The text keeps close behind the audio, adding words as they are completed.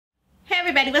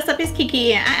everybody, what's up? It's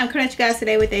Kiki and I am coming at you guys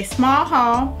today with a small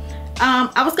haul.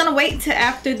 I was gonna wait till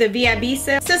after the VIDS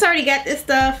sale. Since I already got this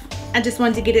stuff, I just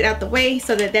wanted to get it out the way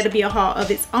so that that'll be a haul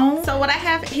of its own. So what I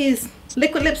have is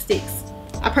liquid lipsticks.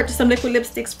 I purchased some liquid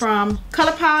lipsticks from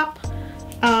Colourpop,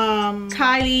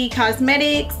 Kylie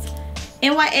Cosmetics,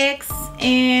 NYX,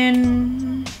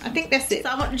 and I think that's it. So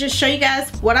I want to just show you guys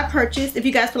what I purchased. If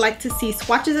you guys would like to see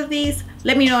swatches of these,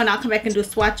 let me know and I'll come back and do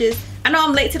swatches. I know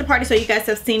I'm late to the party, so you guys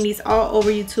have seen these all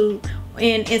over YouTube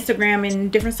and Instagram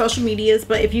and different social medias,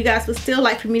 but if you guys would still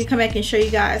like for me to come back and show you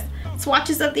guys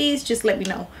swatches of these, just let me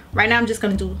know. Right now I'm just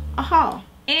gonna do a haul.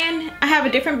 And I have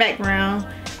a different background.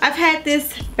 I've had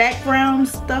this background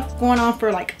stuff going on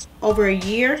for like over a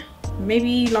year,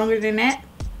 maybe longer than that.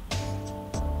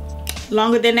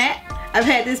 I've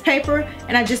had this paper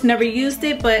and I just never used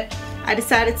it, but I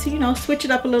decided to, you know, switch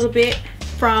it up a little bit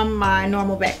from my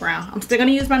normal background. I'm still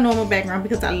gonna use my normal background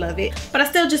because I love it, but I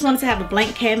still just wanted to have a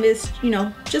blank canvas, you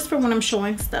know, just for when I'm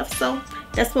showing stuff. So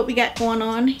that's what we got going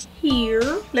on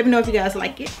here. Let me know if you guys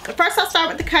like it. First, I'll start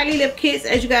with the Kylie lip kits.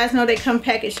 As you guys know, they come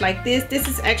packaged like this. This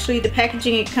is actually the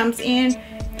packaging. It comes in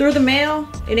through the mail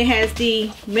and it has the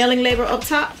mailing label up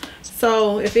top.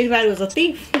 So if anybody was a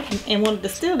thief and wanted to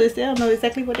steal this, they'll know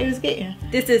exactly what they was getting.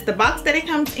 This is the box that it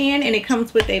comes in, and it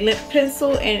comes with a lip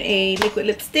pencil and a liquid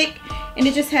lipstick. And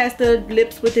it just has the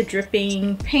lips with the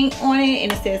dripping paint on it,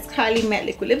 and it says Kylie matte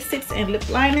liquid lipsticks and lip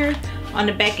liner. On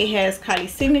the back it has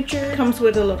Kylie's signature. It comes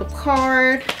with a little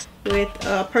card with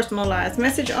a personalized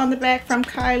message on the back from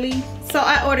Kylie. So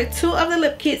I ordered 2 of the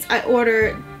lip kits. I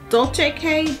ordered Dolce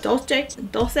K. I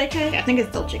think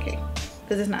it's Dolce K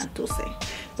because it's not Dulce.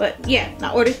 But yeah,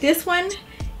 I ordered this one,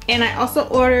 and I also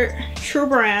ordered True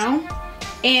Brown,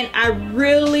 and I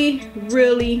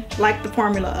really like the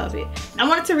formula of it. I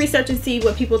wanted to research and see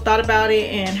what people thought about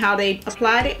it and how they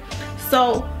applied it.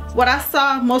 So what I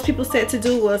saw most people said to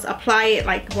do was apply it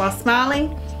like while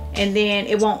smiling, and then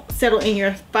it won't settle in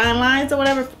your fine lines or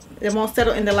whatever. It won't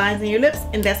settle in the lines in your lips,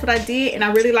 and that's what I did, and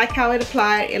I really like how it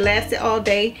applied. It lasted all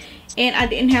day, and I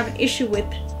didn't have an issue with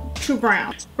True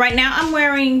Brown. Right now I'm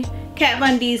wearing Kat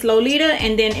Von D's Lolita,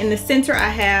 and then in the center I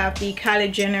have the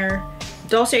Kylie Jenner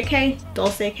Dolce K,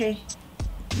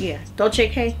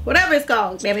 whatever it's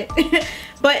called, damn it.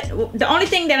 But the only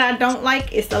thing that I don't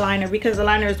like is the liner, because the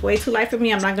liner is way too light for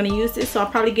me. I'm not going to use this, so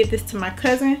I'll probably give this to my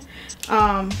cousin.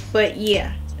 But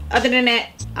yeah, other than that,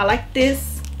 I like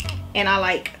this, and I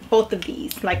like both of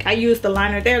these. Like, I use the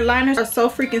liner. Their liners are so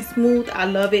freaking smooth. I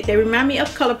love it. They remind me of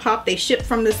Colourpop. They ship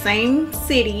from the same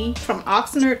city, from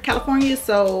Oxnard, California.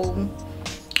 So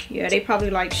yeah, they probably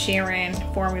like sharing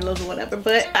formulas or whatever.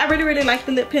 But I really like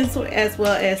the lip pencil as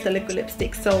well as the liquid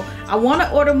lipstick. So I want to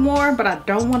order more, but I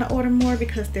don't want to order more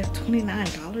because they're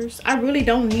 $29. I really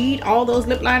don't need all those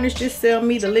lip liners. Just sell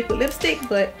me the liquid lipstick.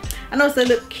 But I know it's a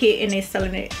lip kit and they're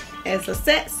selling it as a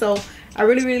set. So I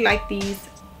really like these.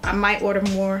 I might order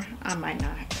more, I might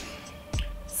not.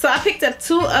 So I picked up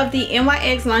 2 of the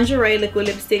NYX lingerie liquid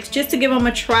lipsticks just to give them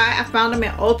a try. I found them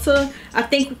at Ulta. I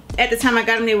think at the time I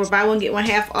got them they were buy one get one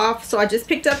half off. So I just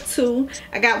picked up 2.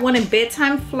 I got one in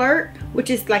Bedtime Flirt,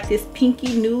 which is like this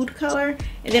pinky nude color,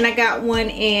 and then I got one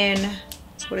in,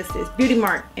 what is this, Beauty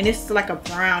Mark, and this is like a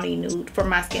brownie nude for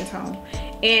my skin tone.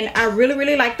 And I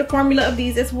really like the formula of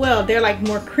these as well. They're like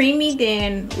more creamy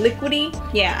than liquidy.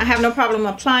 Yeah, I have no problem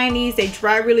applying these. They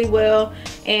dry really well,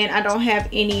 and I don't have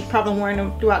any problem wearing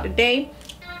them throughout the day.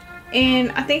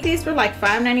 And I think these were like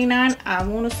 $5.99. I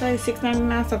want to say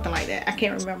 $6.99, something like that. I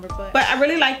can't remember, but I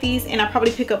really like these, and I'll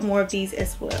probably pick up more of these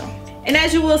as well. And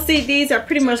as you will see, these are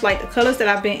pretty much like the colors that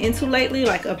I've been into lately,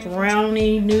 like a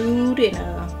brownie nude and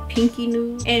a pinky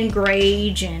nude and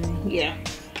grage, and yeah.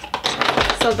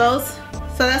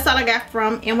 So that's all I got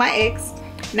from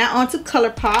NYX. Now on to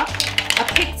Colourpop. I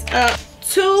picked up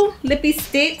 2 lippy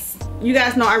sticks. You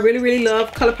guys know I really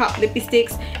love Colourpop lippy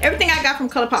sticks. Everything I got from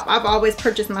Colourpop I've always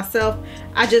purchased myself.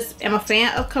 I just am a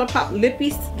fan of Colourpop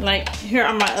lippies. Like, here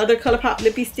are my other Colourpop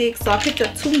lippy sticks. So I picked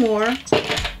up 2 more.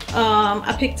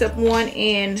 I picked up one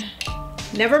in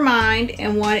Nevermind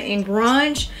and one in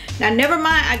Grunge. Now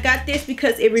Nevermind, I got this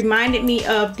because it reminded me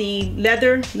of the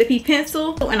leather lippy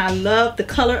pencil, and I love the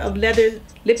color of leather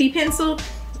lippy pencil.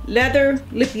 Leather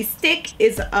lippy stick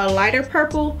is a lighter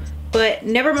purple, but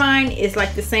Nevermind is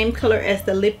like the same color as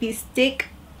the lippy stick,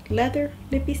 leather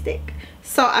lippy stick.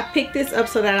 So I picked this up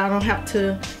so that I don't have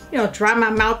to, you know, dry my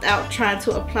mouth out trying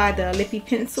to apply the lippy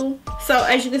pencil. So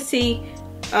as you can see,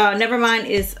 Nevermind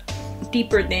is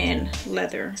deeper than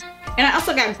leather. And I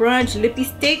also got Grunge lippy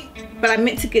stick, but I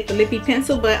meant to get the lippy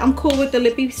pencil, but I'm cool with the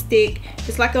lippy stick.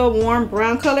 It's like a warm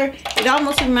brown color. It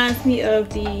almost reminds me of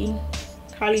the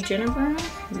Kylie Jenner brown.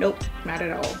 Nope, not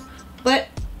at all. But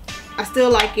I still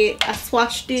like it. I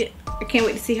swatched it. I can't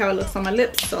wait to see how it looks on my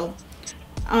lips. So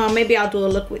maybe I'll do a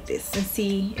look with this and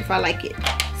see if I like it.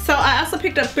 So I also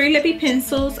picked up 3 lippy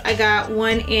pencils. I got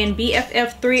one in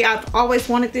BFF3. I've always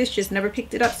wanted this, just never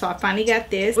picked it up, so I finally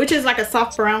got this, which is like a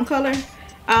soft brown color.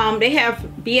 They have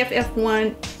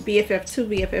BFF1, BFF2,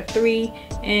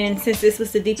 BFF3, and since this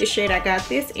was the deepest shade, I got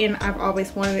this, and I've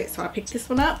always wanted it, so I picked this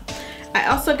one up. I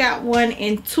also got one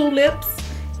in Tulips,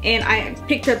 and I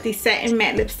picked up the satin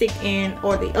matte lipstick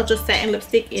or the ultra satin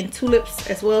lipstick in Tulips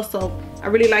as well. So I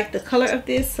really like the color of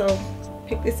this, so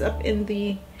pick this up in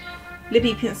the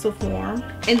lippy pencil form.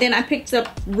 And then I picked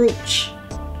up Rouge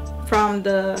from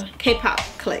the K-pop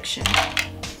collection,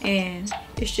 and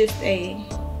it's just a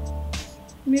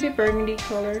muted burgundy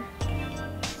color.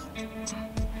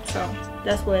 So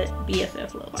that's what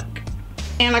BFF look like.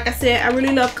 And like I said, I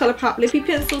really love Colourpop lippy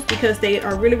pencils because they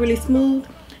are really smooth.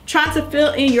 Trying to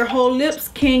fill in your whole lips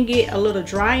can get a little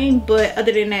drying, but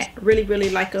other than that, really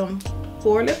like them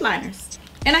for lip liners.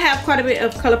 And I have quite a bit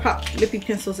of Colourpop lippy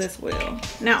pencils as well.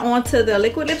 Now on to the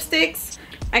liquid lipsticks.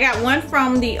 I got one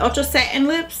from the Ultra Satin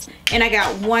Lips, and I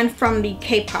got one from the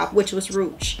K-pop, which was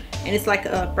Rouge. And it's like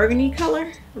a burgundy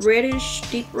color, reddish,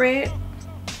 deep red.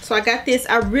 So I got this.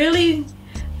 I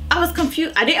was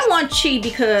confused. I didn't want Chi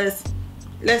because,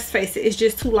 let's face it, it's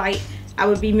just too light. I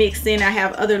would be mixing. I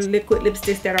have other liquid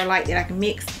lipsticks that are light that I can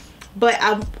mix. But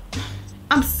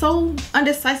I'm so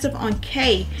undecisive on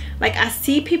K. Like, I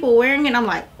see people wearing it and I'm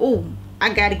like, oh,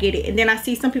 I gotta get it. And then I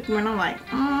see some people and I'm like,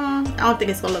 I don't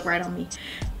think it's gonna look right on me.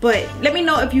 But let me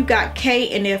know if you got K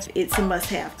and if it's a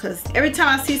must-have, because every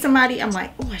time I see somebody I'm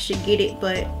like, oh, I should get it,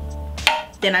 but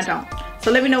then I don't. So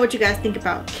let me know what you guys think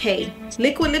about K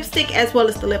liquid lipstick as well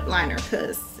as the lip liner,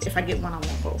 because if I get one I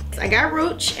want both. I got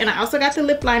Rouge, and I also got the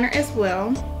lip liner as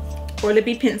well, or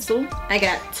lippy pencil. I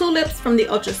got Tulips from the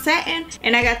Ultra Satin,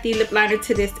 and I got the lip liner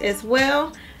to this as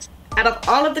well. Out of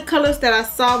all of the colors that I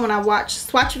saw when I watched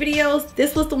swatch videos,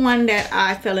 this was the one that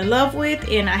I fell in love with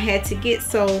and I had to get.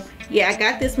 So yeah, I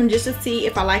got this one just to see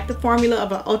if I like the formula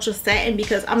of an Ultra Satin,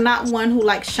 because I'm not one who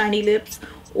likes shiny lips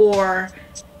or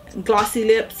glossy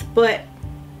lips, but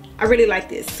I really like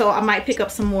this, so I might pick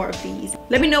up some more of these.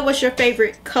 Let me know what's your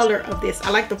favorite color of this. I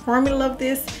like the formula of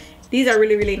this. These are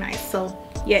really nice. So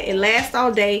yeah, it lasts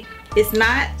all day. It's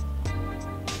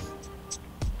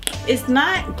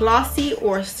not glossy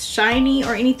or shiny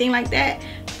or anything like that,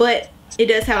 but it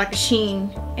does have like a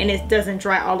sheen and it doesn't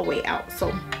dry all the way out.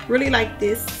 So really like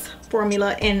this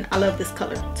formula, and I love this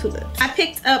color, Tulips. I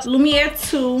picked up Lumiere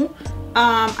 2.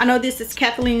 I know this is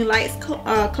Kathleen Light's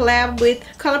collab with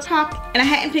Colourpop, and I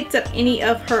hadn't picked up any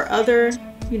of her other,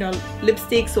 you know,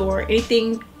 lipsticks or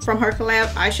anything from her collab,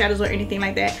 eyeshadows or anything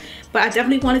like that, but I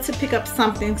definitely wanted to pick up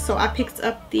something, so I picked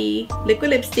up the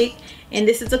liquid lipstick, and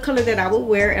this is the color that I would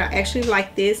wear, and I actually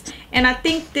like this. And I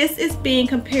think this is being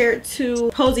compared to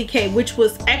Posy K, which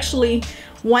was actually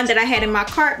one that I had in my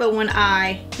cart, but when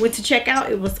I went to check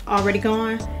out, it was already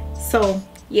gone. So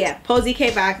yeah, Posy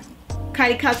K by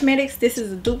Kylie Cosmetics. This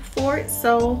is a dupe for it,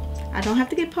 so I don't have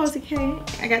to get Posy K.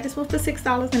 I got this one for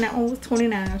 $6 and that one was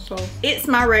 $29. So It's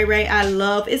My Ray Ray. I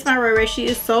love It's My Ray Ray. She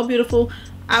is so beautiful.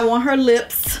 I want her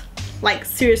lips. Like,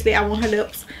 seriously, I want her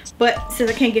lips. But since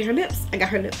I can't get her lips, I got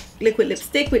her liquid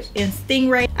lipstick, which in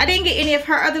Stingray. I didn't get any of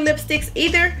her other lipsticks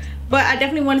either, but I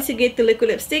definitely wanted to get the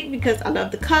liquid lipstick because I love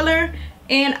the color,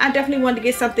 and I definitely wanted to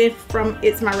get something from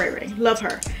It's My Ray Ray. Love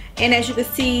her. And as you can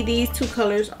see, these two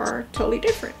colors are totally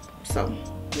different. So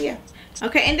yeah.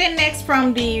 Okay, and then next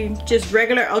from the just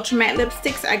regular ultra matte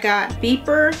lipsticks, I got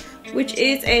Beeper, which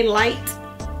is a light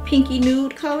pinky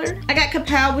nude color. I got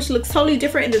Kapow, which looks totally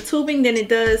different in the tubing than it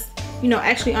does, you know,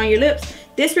 actually on your lips.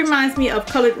 This reminds me of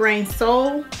Colored Rain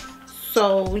Soul.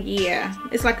 So yeah,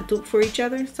 it's like a dupe for each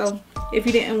other. So if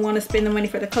you didn't want to spend the money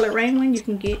for the Colored Rain one, you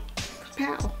can get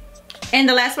Kapow. And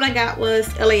the last one I got was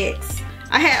LAX.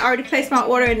 I had already placed my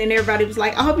order, and then everybody was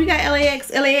like, I hope you got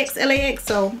LAX, LAX, LAX.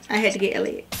 So I had to get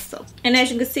LAX. So, and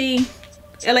as you can see,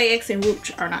 LAX and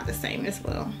Rouge are not the same as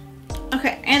well.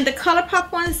 Okay, and the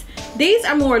Colourpop ones, these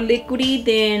are more liquidy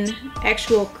than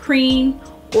actual cream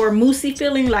or moussey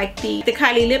feeling like the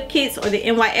Kylie lip kits or the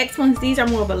NYX ones. These are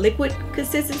more of a liquid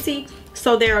consistency,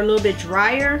 so they're a little bit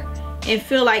drier and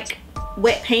feel like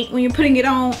wet paint when you're putting it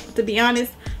on, to be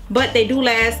honest. But they do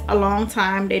last a long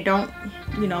time. They don't,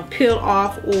 you know, peel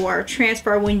off or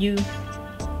transfer when you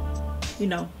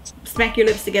know, smack your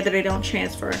lips together. They don't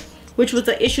transfer, which was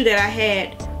the issue that I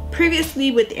had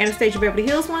previously with the Anastasia Beverly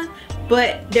Hills one,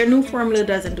 but their new formula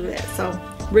doesn't do that. So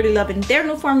really loving their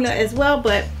new formula as well.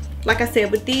 But like I said,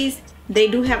 with these, they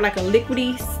do have like a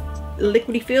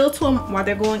liquidy feel to them while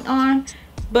they're going on,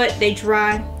 but they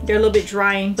dry. They're a little bit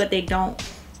drying, but they don't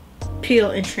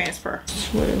peel and transfer.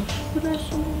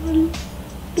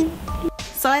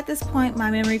 So at this point, my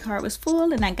memory card was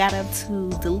full and I got up to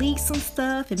delete some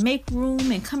stuff and make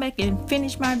room and come back and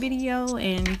finish my video,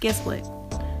 and guess what?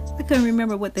 I couldn't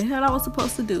remember what the hell I was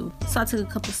supposed to do. So I took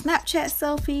a couple Snapchat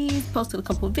selfies, posted a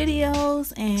couple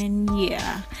videos, and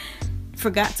yeah,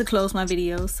 forgot to close my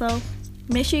video. So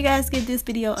make sure you guys give this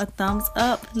video a thumbs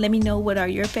up. Let me know what are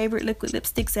your favorite liquid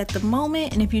lipsticks at the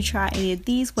moment, and if you try any of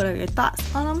these, what are your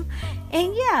thoughts on them.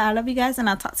 And yeah, I love you guys, and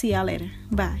I'll talk to y'all later.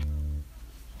 Bye.